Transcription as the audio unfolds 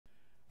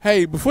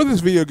Hey, before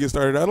this video gets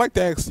started, I'd like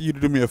to ask you to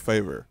do me a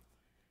favor.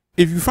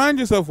 If you find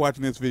yourself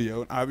watching this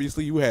video, and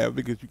obviously you have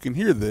because you can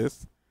hear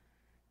this,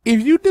 if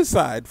you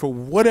decide for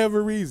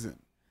whatever reason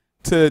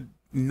to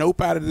nope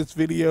out of this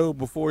video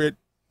before it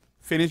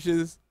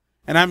finishes,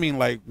 and I mean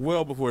like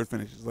well before it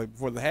finishes, like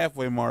before the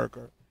halfway mark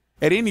or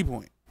at any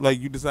point,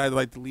 like you decide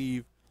like to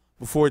leave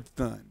before it's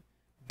done,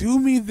 do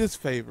me this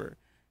favor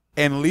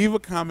and leave a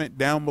comment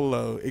down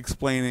below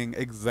explaining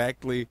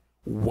exactly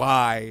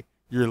why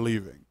you're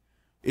leaving.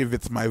 If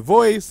it's my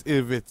voice,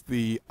 if it's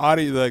the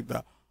audio, like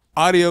the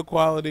audio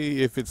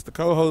quality, if it's the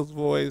co-host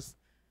voice,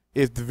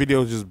 if the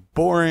video is just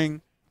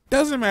boring,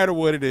 doesn't matter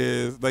what it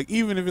is. Like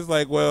even if it's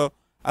like, well,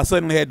 I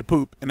suddenly had to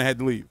poop and I had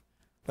to leave.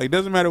 Like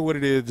doesn't matter what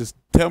it is, just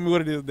tell me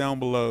what it is down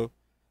below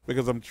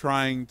because I'm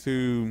trying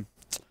to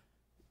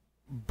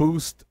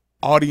boost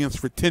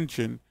audience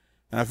retention.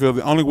 And I feel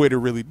the only way to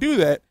really do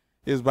that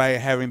is by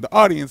having the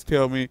audience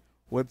tell me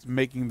what's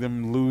making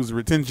them lose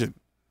retention.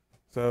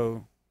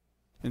 So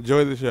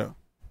enjoy the show.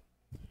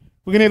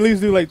 We can at least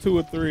do like 2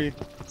 or 3.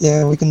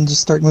 Yeah, we can just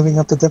start moving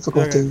up the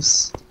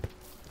difficulties.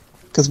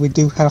 Because we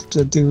do have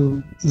to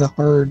do the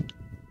hard.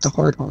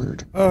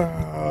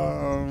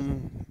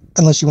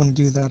 Unless you want to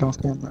do that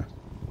off camera.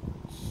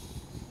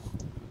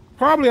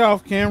 Probably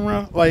off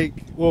camera. Like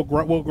we'll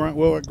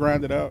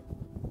grind it out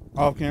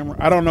off camera.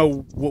 I don't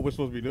know what we're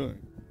supposed to be doing.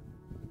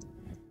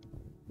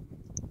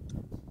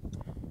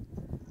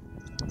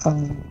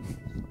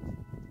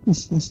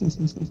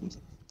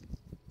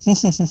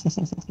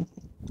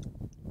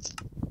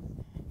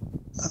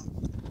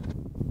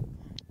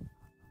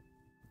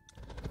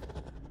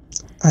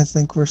 I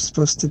think we're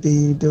supposed to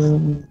be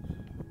doing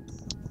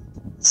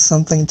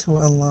something to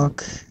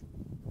unlock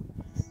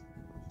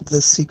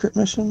the secret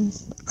mission.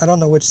 I don't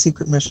know which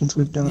secret missions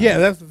we've done. Yeah,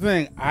 that's the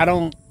thing. I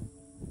don't.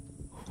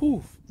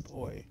 Whew,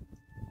 boy.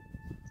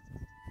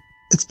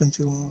 It's been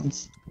too long.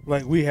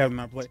 Like we have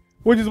not played,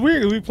 which is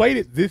weird because we played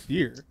it this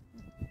year,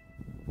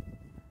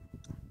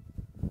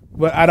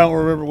 but I don't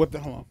remember what the.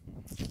 Hold on.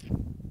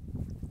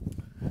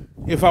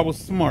 If I was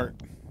smart,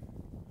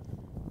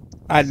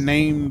 I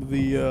named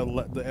the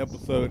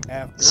episode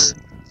after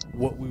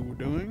what we were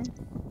doing.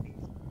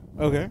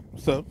 Okay,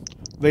 so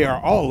they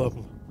are all up.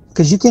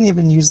 Because you can't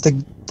even use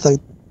because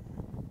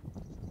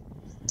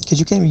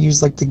you can't even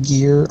use like the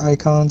gear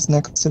icons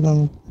next to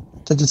them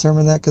to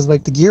determine that. Because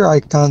like the gear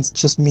icons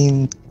just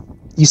mean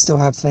you still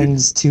have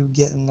things to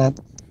get in that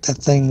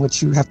thing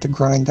which you have to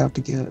grind out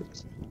to get.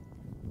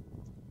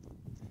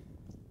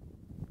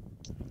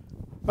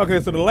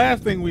 Okay, so the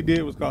last thing we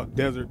did was called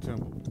Desert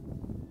Temple.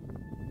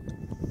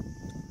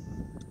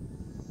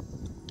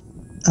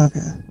 Okay.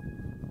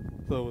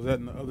 So was that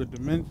in the other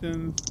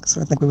dimensions? So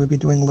I think we would be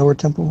doing Lower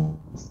Temple.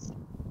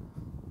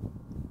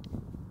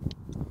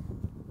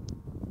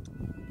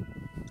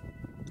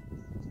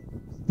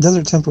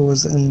 Desert Temple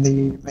was in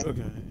the...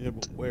 Okay, yeah,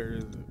 but where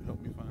is it?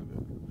 Help me find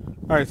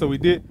it. Alright, so we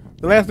did...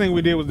 The last thing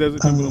we did was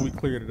Desert Temple and we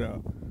cleared it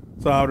out.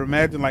 So I would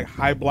imagine like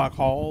high block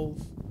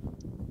halls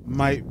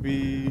might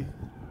be...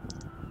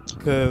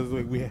 Because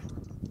like, we...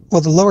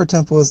 Well, the Lower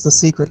Temple is the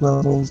secret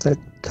level that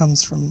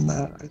comes from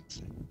that, I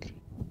think.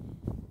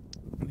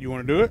 You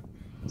want to do it?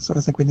 So I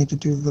think we need to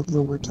do the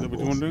Lower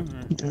Temple. Is that what you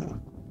want to do? Right.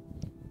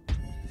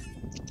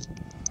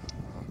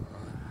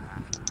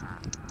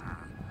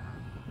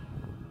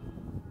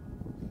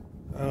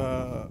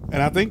 Yeah.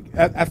 And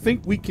I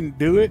think we can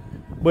do it,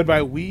 but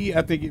by we,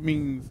 I think it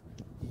means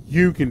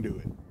you can do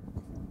it.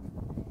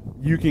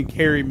 You can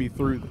carry me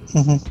through this.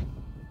 Mm-hmm.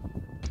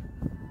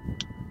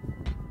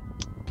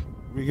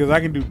 Because I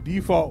can do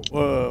default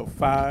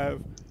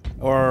 5,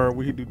 or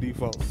we can do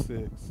default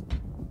 6.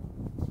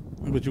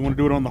 But you want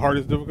to do it on the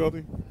hardest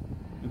difficulty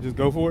and just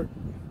go for it?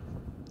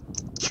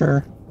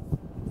 Sure.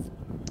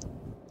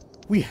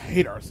 We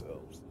hate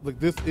ourselves. Like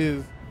this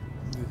is.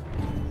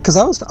 Because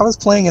I was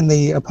playing in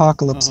the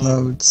apocalypse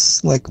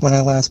modes, like when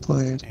I last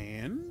played.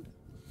 And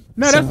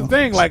no, that's the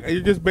thing. Like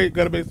you're just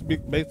gotta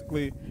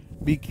basically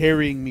be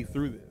carrying me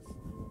through this.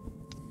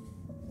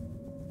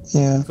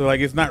 Yeah. So like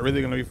it's not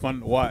really gonna be fun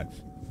to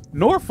watch,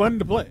 nor fun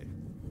to play.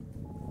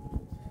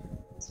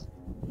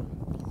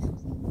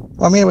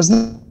 Well, I mean, it was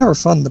never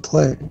fun to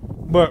play.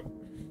 But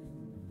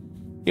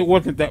it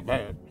wasn't that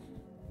bad.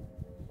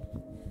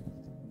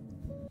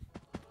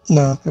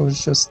 No, it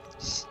was just...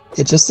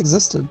 It just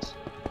existed.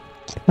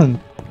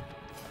 Hold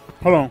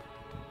on.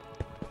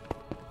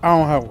 I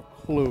don't have a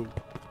clue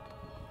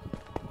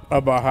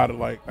about how to,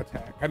 like,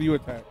 attack. How do you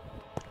attack?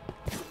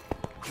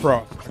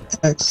 Cross.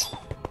 X.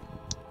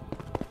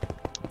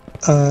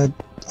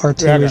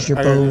 R2 is your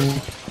bow.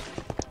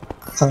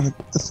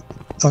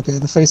 Okay,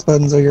 the face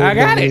buttons are your... I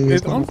got it!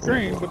 It's on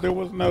screen, but there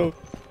was no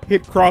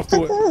hit cross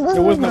to it.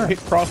 There was no hit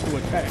cross to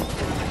attack.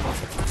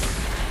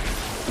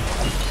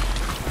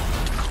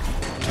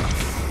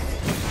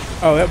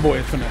 Oh, that boy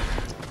is finesse.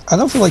 I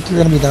don't feel like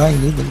you're gonna be dying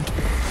either.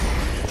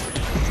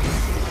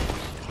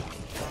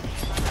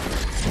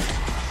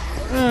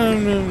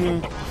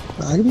 No.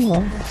 I could be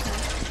wrong.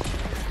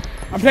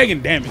 I'm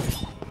taking damage.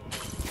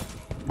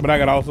 But I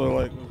could also,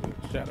 like,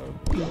 shadow.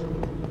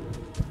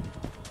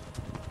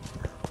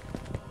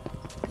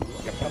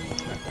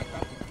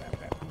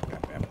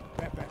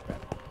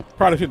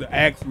 Probably should have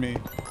asked me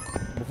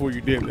before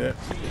you did that.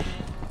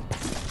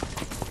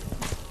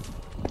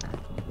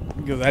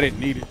 Because I didn't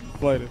need it to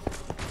play this.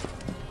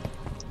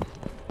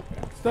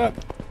 Stuck.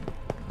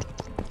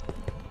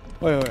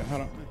 Wait,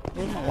 hold on.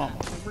 Where's my llama?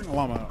 Let's bring the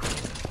llama out.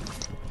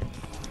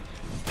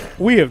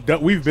 We've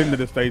been to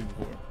this stage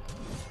before.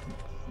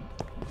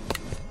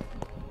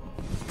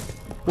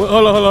 Well,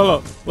 hold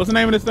on. What's the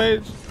name of this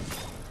stage?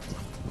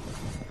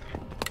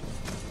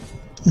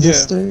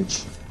 This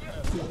stage?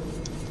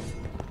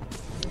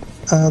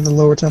 The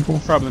lower temple.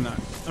 Probably not.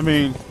 I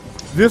mean,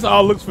 this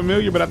all looks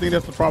familiar, but I think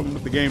that's the problem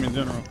with the game in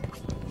general.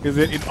 Is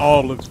that it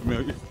all looks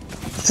familiar.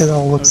 It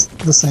all looks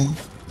the same.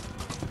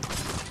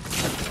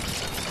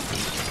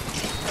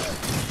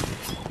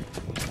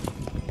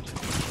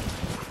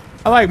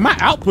 I like my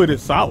output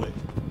is solid.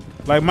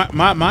 Like my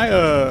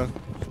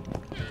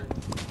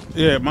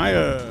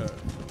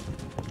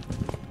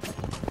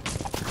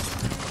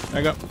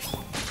I got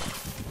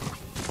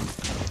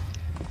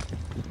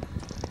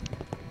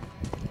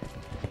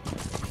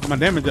my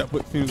damage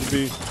output seems to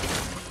be,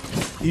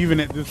 even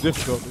at this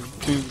difficulty,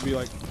 seems to be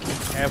like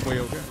halfway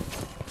okay.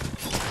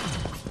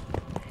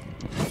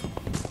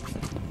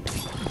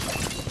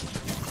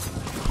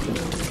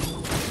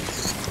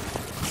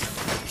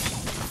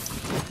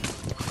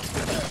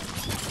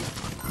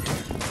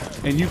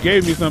 And you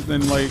gave me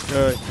something like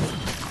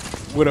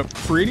with a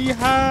pretty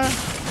high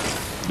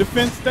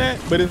defense stat,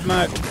 but it's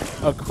not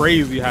a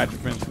crazy high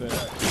defense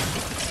stat.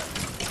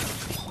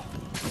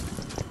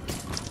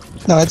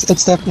 No, it's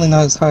definitely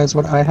not as high as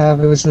what I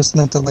have. It was just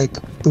meant to like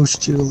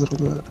boost you a little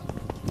bit.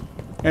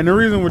 And the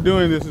reason we're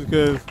doing this is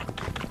because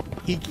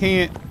he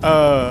can't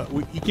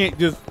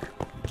just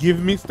give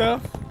me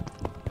stuff.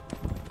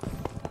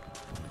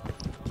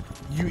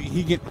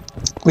 He can.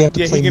 We have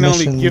to play he can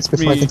only missions gift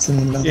before me. I can send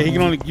them down. Yeah, he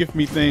can only gift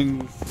me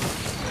things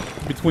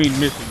between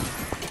missions.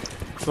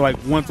 So like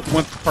once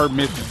per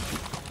mission,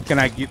 can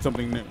I get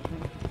something new?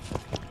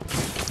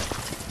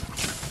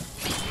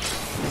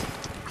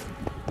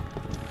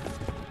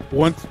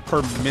 Once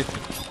per mission.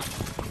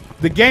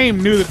 The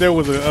game knew that there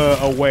was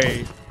a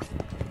way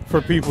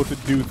for people to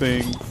do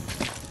things,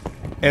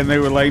 and they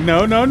were like,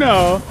 no,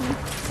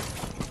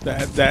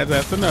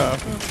 that's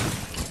enough.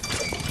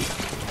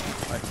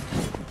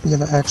 You're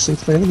gonna actually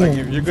play the Like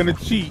game. if you're gonna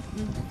cheat,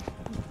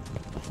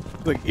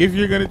 like if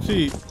you're gonna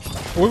cheat,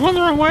 we're going the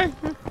wrong way.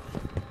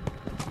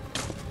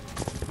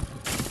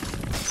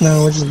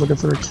 No, we're just looking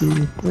for a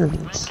key. There it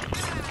is.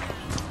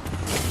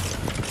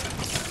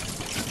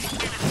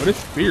 Oh, this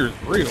spear is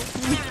real.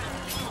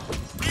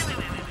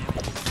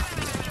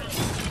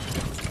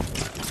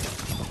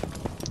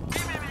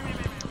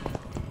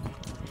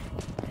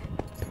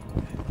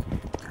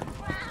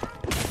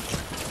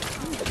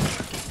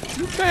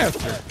 You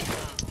bastard.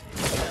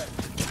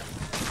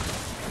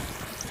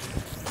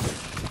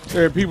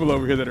 There are people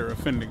over here that are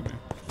offending me.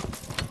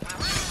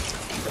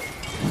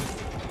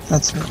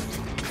 That's right.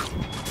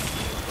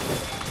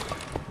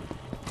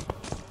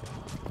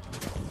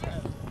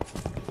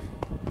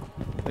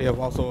 They have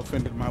also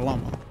offended my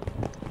llama.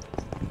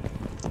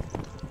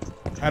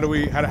 How do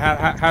we?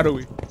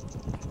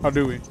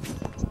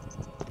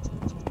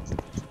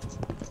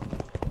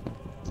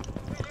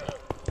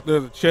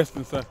 There's a chest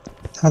inside.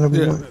 How do we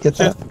get that?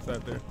 Chest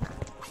inside there.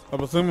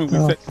 I'm assuming we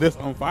set this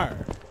on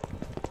fire.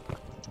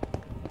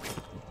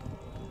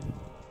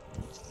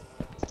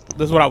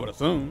 That's what I would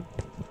assume.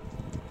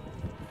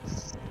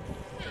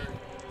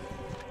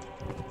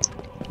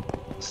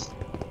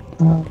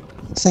 I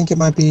think it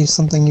might be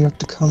something you have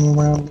to come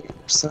around the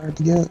other side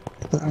to get,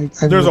 but I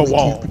There's really a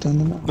wall. can't pretend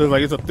to know. There's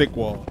like, it's a thick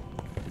wall.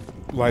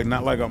 Like,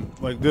 not like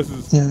like this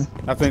is, Yeah.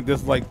 I think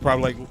this is like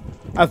probably like,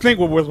 I think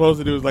what we're supposed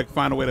to do is like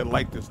find a way to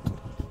light this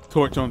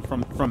torch on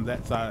from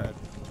that side.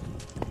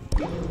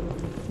 Yeah,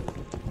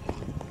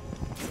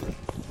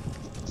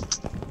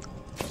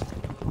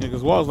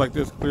 because walls like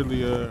this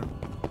clearly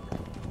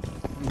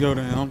go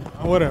down.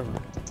 Whatever.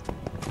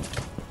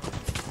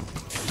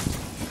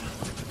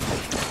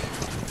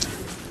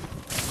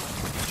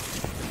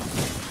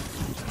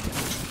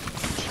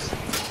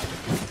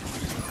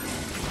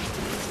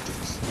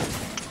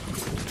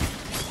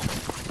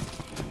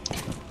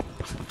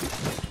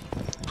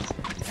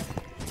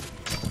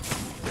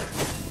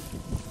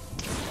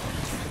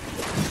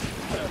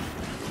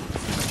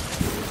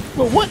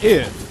 But what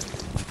if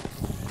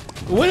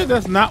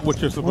that's not what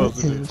you're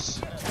supposed to do?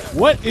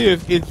 What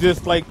if it's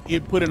just like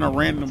it put in a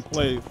random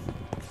place,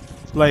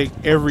 like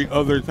every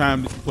other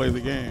time that you play the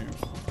game?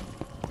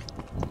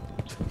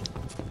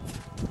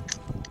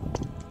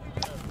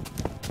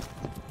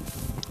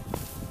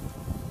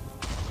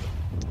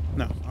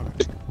 No,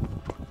 okay.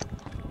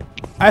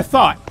 I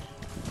thought.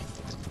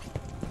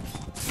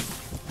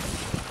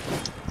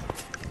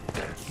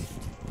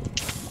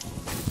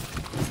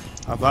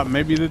 I thought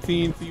maybe the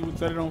TNT would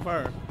set it on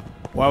fire.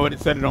 Why would it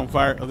set it on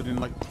fire other than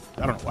like,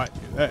 I don't know why it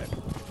did that.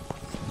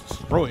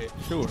 Destroy it,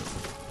 sure.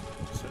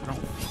 Set it on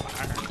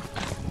fire.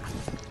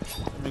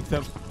 That makes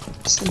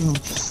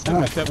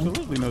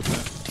absolutely no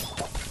sense.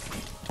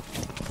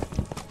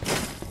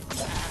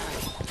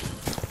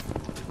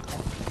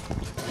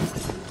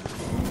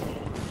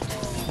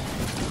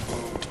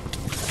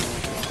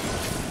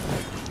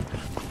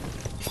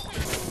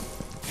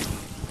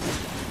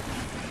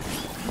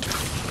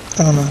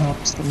 I don't know how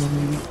I'm still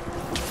moving.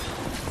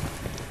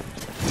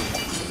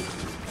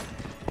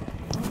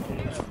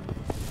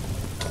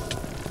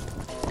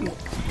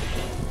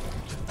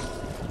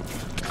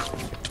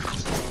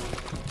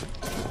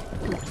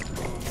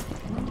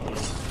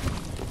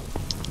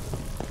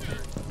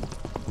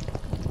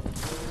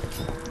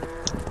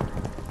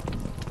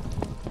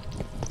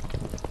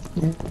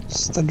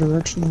 Here's the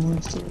direction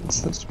towards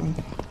it's this way.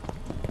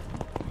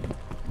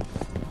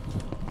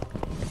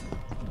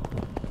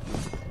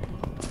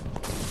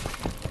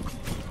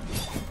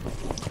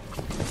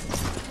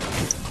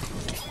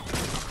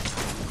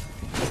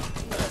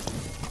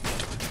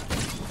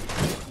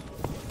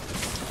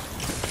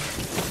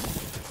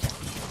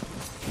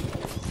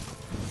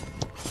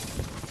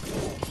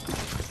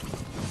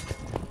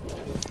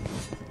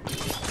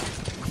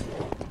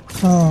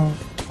 Oh.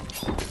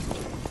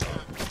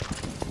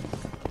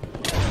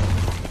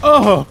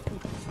 Oh!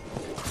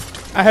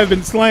 I have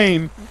been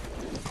slain.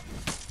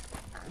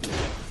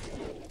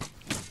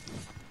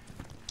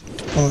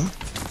 Oh.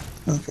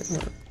 Okay.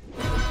 Yeah.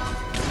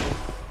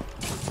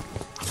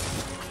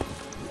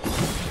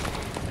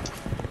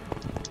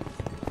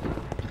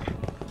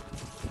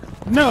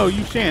 No,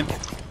 you shan't.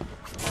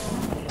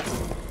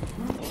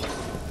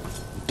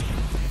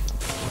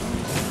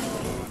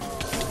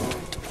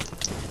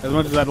 As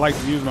much as I'd like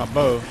to use my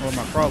bow or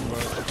my crossbow.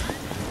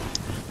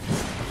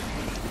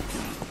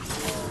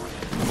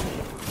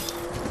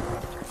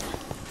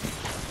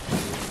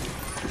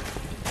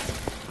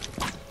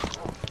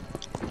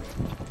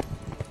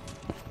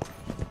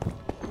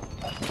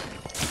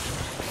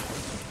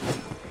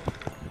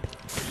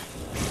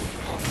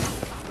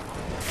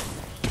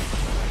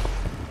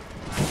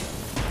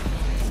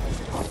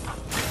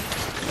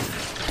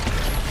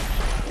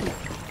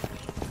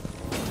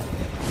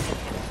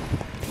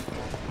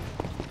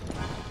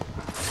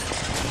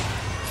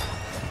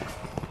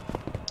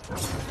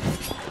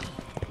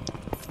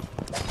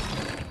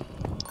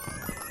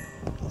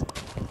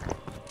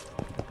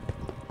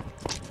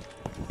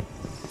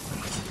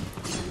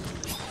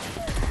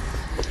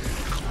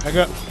 I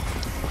got.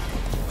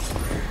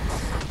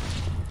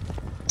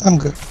 I'm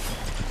good.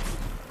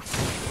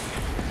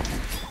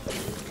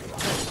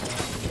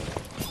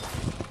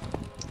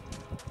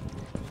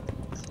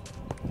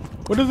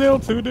 What does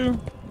L2 do?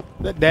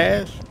 That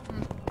dash?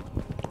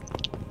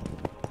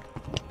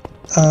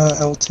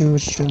 L2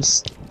 is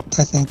just,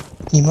 I think,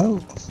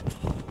 emote.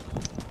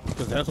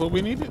 Because that's what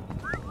we needed.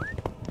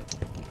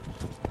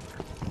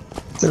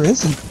 There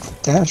is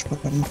a dash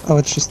button. Oh,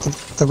 it's just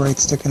the right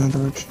stick in a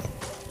direction.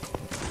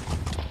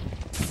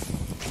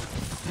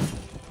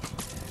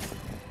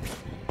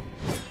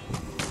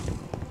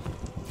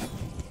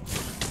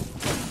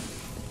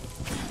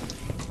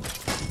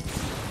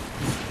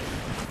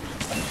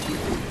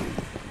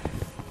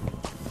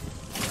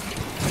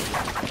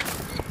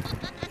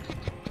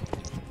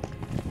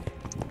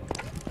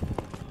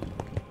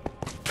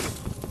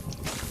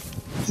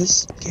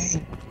 This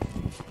game.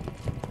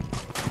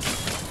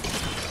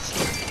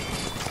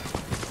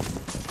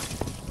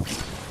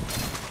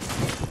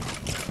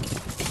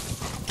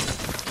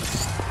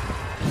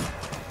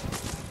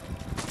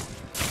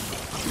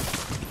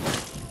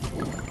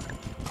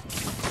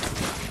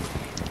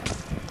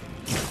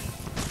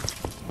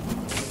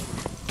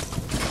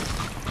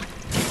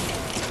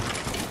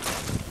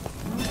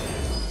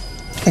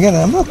 Again,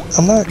 I'm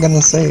not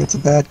gonna say it's a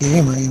bad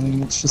game or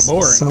anything. It's just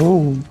boring.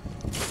 So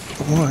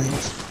boring.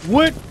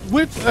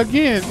 Which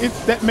again,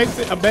 that makes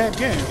it a bad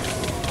game.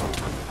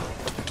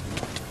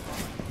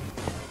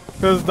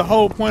 Because the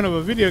whole point of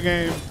a video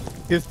game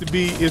is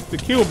to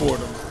kill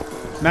boredom,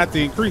 not to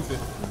increase it.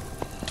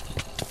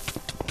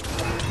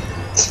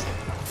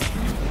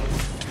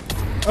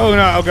 Oh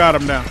no! Oh god,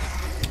 I'm down.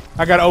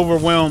 I got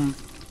overwhelmed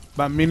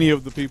by many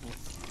of the people.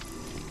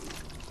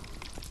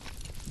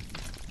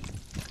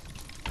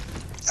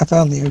 I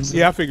found the exit.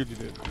 Yeah, I figured you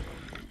did.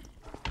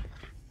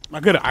 I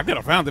could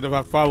have found it if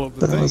I followed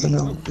the But thing. it wasn't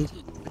no.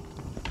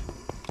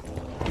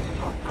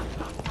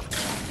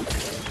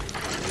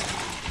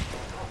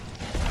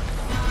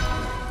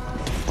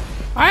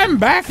 I am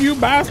back, you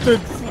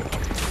bastards!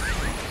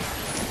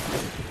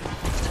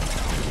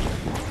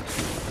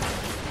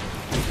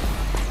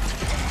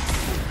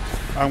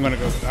 I'm gonna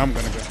go.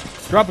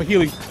 Drop a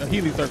Healy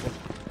circle.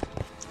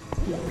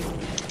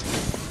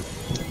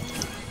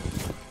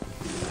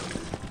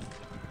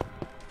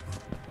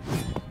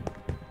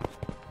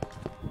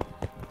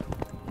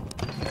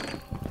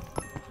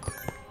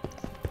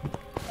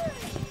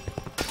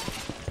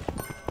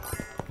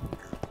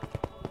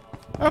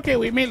 Okay,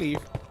 we may leave.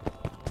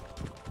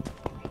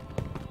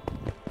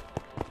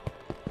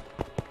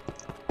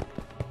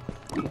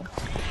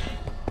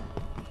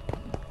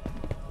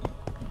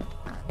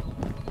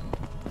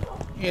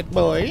 Hit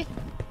boy.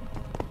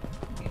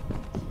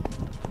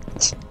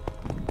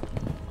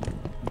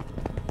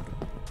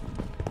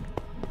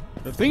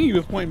 The thingy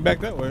was pointing back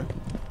that way.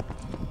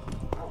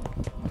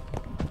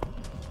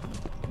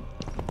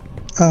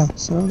 Oh,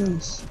 so it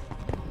is.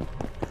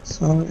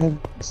 So it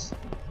is.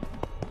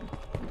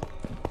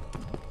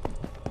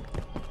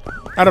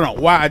 I don't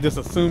know why. I just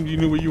assumed you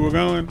knew where you were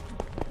going.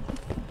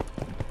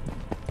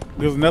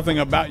 There's nothing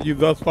about you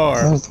thus far.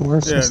 That was the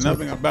worst. Yeah,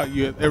 nothing about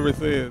you has ever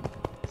said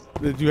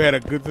that you had a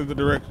good sense of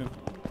direction.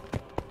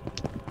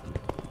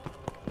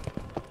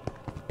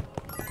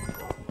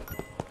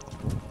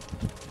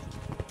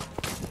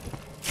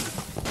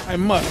 I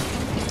must.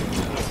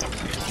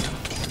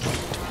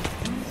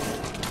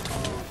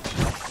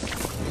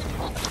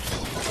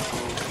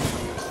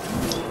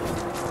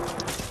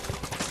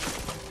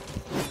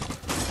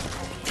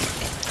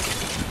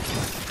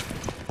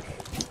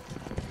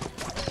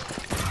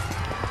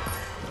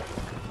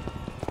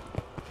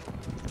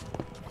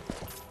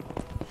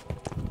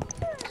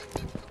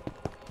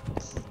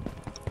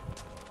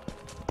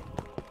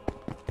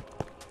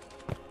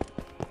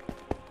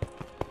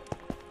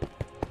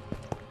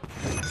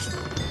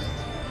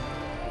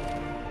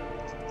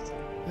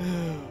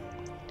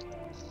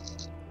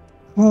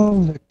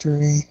 Oh,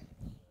 victory.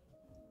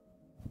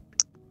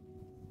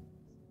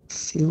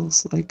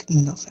 Feels like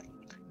nothing.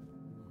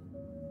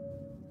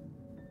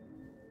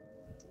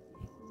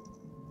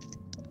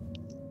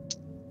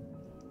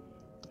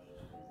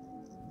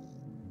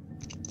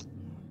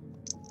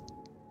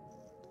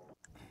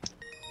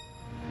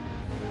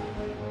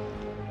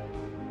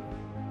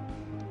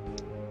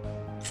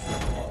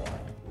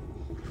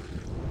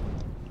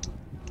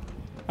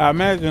 I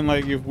imagine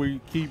like if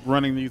we keep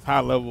running these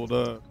high level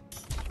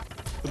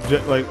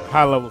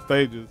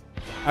stages,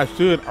 I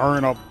should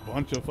earn a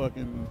bunch of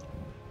fucking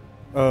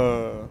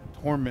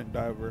torment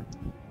diver.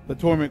 The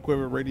torment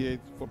quiver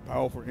radiates for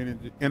powerful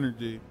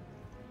energy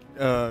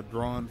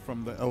drawn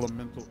from the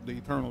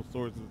eternal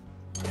sources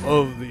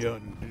of the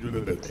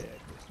undead.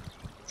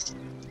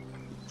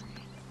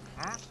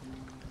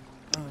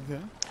 Okay.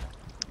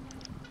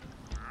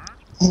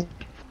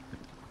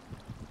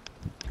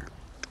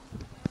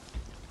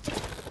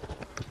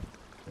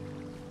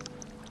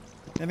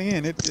 And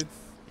again, it's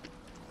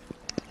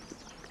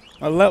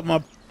I let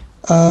my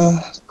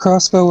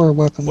crossbow or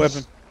weapon?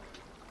 Weapon.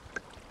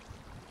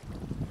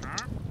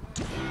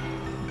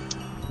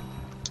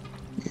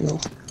 Ew.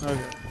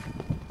 Okay.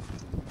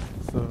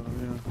 So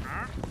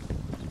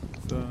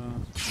yeah.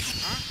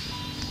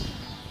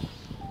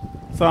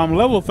 So I'm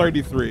level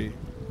 33.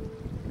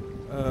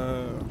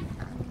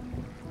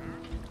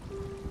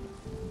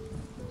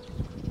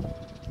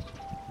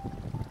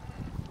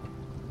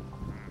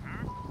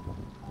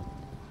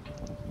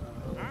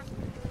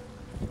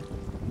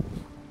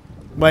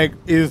 Like,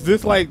 is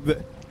this like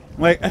the,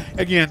 like,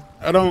 again,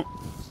 I don't,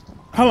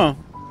 hold on,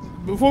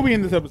 before we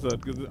end this episode,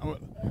 because I was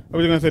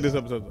going to say this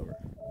episode's over.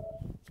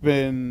 It's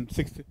been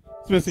 60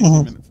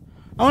 minutes.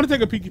 I want to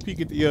take a peek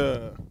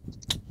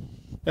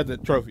at the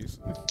trophies.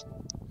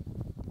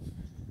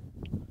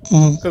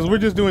 Because we're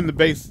just doing the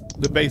base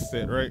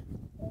set, right?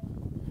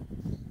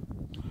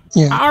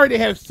 Yeah. I already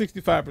have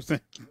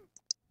 65%.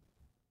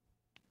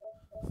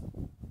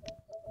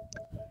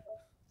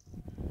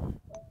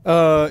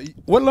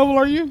 What level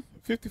are you?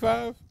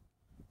 55?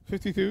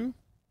 52?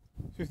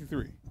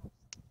 53?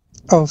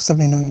 Oh,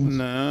 79.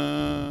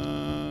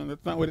 Nah,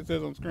 that's not what it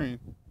says on screen.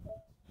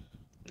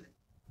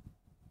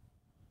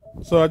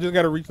 So I just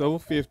got to reach level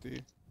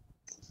 50.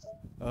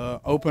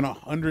 Open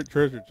 100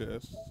 treasure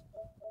chests.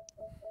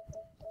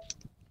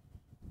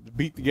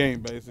 Beat the game,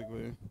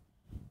 basically.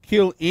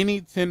 Kill any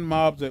 10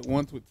 mobs at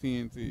once with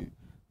TNT.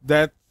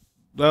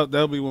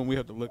 That'll be one we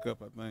have to look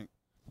up, I think.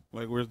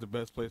 Like, where's the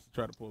best place to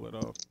try to pull it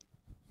off?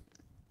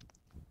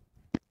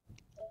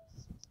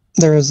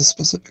 There is a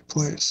specific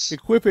place.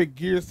 Equip a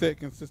gear set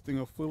consisting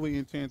of fully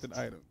enchanted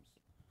items.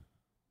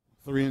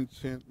 3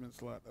 enchantment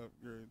slot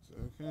upgrades.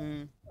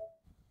 Okay.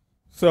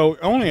 So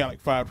only got like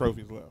 5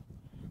 trophies left.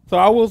 So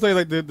I will say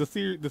like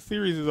the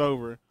series is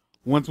over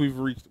once we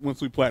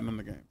platinum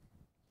the game.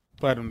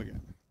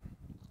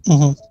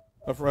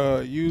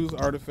 Use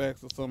artifacts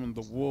to summon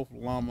the wolf,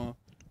 llama,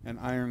 and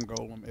iron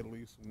golem at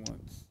least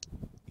once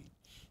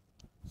each.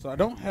 So I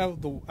don't have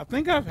I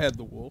think I've had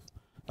the wolf.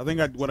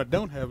 What I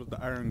don't have is the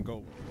iron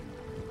golem.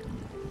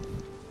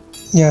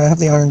 Yeah, I have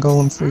the iron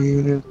golem for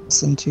you to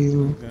listen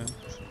to.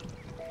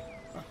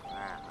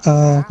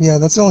 Okay. Yeah,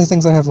 that's the only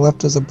things I have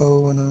left is a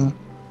bow and a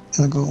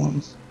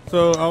golem.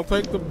 So I'll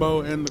take the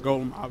bow and the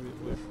golem,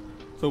 obviously.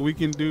 So we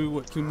can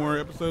do 2 more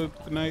episodes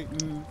tonight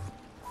and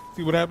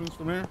see what happens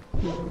from there.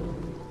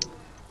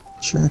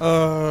 Sure.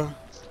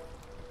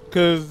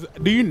 Cause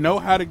do you know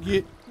how to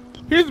get?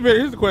 Here's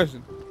the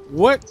question.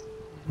 What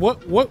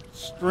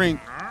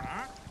strength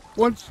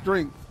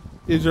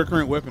is your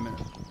current weapon at?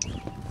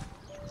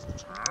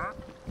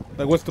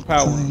 Like, what's the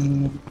power?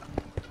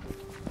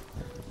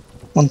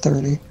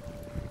 130.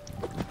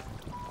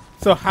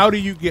 So how do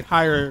you get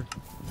higher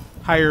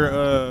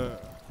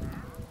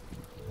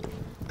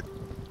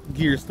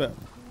gear stuff?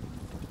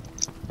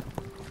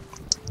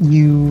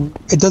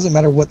 It doesn't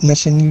matter what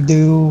mission you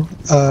do,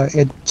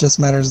 it just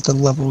matters the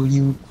level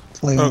you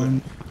play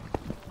on.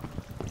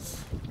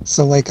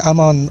 So like I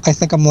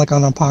think I'm like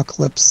on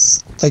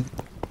Apocalypse, like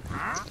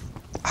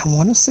I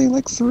want to say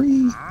like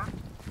 3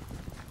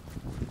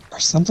 or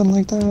something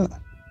like that.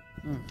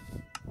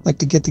 Like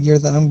to get the gear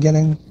that I'm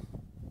getting.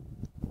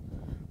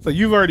 So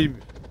you've already...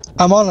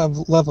 I'm on a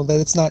level that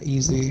it's not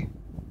easy.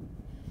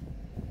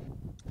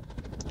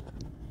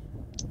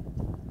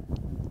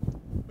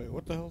 Wait,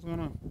 what the hell's going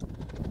on?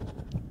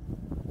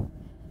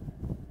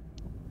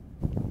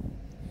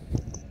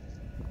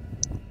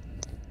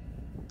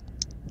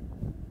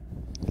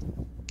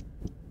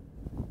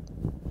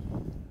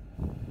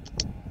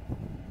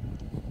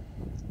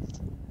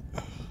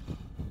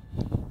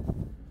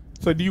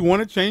 So do you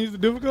want to change the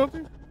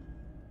difficulty?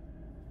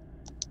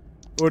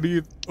 Or do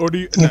you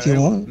If you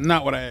want.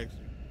 Not what I asked you.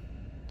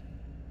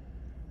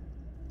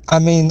 I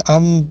mean,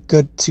 I'm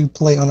good to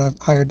play on a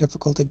higher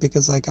difficulty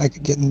because like I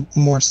could get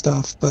more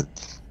stuff, but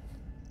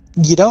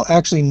you don't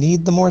actually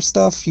need the more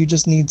stuff. You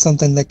just need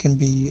something that can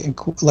be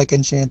like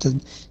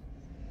enchanted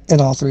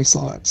in all 3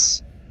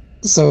 slots.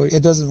 So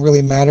it doesn't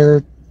really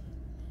matter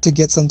to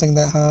get something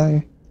that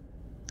high.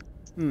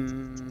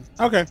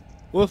 Okay.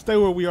 We'll stay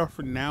where we are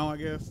for now, I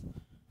guess.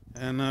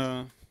 And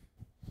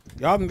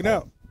y'all can get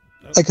out.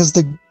 Like,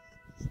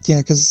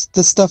 because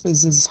this stuff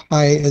is as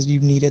high as you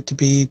need it to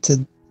be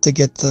to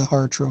get the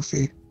hard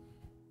trophy.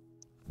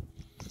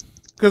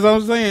 Because I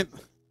was saying,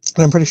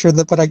 and I'm pretty sure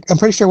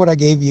what I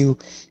gave you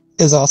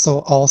is also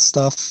all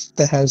stuff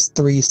that has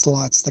 3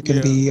 slots that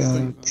can be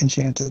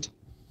enchanted.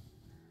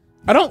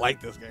 I don't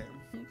like this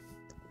game.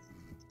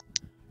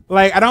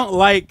 Like, I don't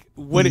like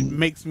what it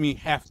makes me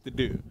have to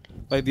do.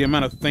 Like, the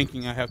amount of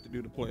thinking I have to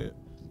do to play it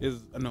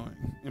is annoying,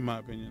 in my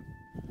opinion.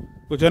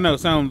 Which I know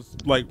sounds,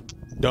 like,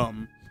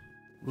 dumb.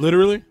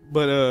 Literally.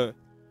 But,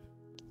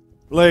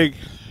 like,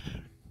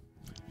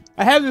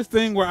 I have this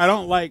thing where I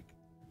don't like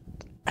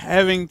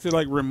having to,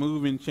 like,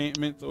 remove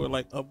enchantments or,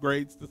 like,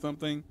 upgrades to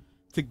something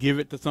to give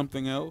it to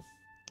something else.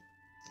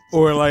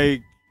 Or,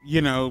 like,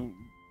 you know,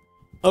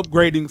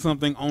 upgrading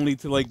something only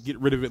to, like, get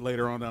rid of it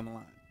later on down the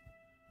line.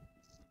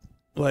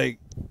 Like,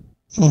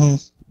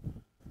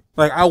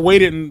 like I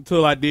waited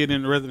until I did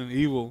in Resident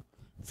Evil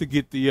to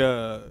get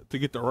the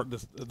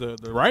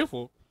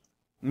rifle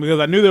because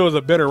I knew there was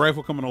a better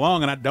rifle coming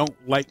along, and I don't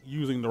like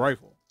using the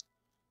rifle.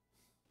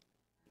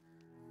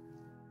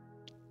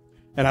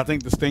 And I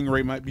think the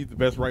Stingray might be the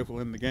best rifle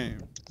in the game,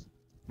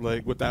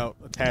 like without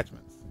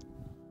attachments.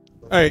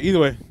 All right, either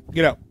way,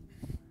 get out.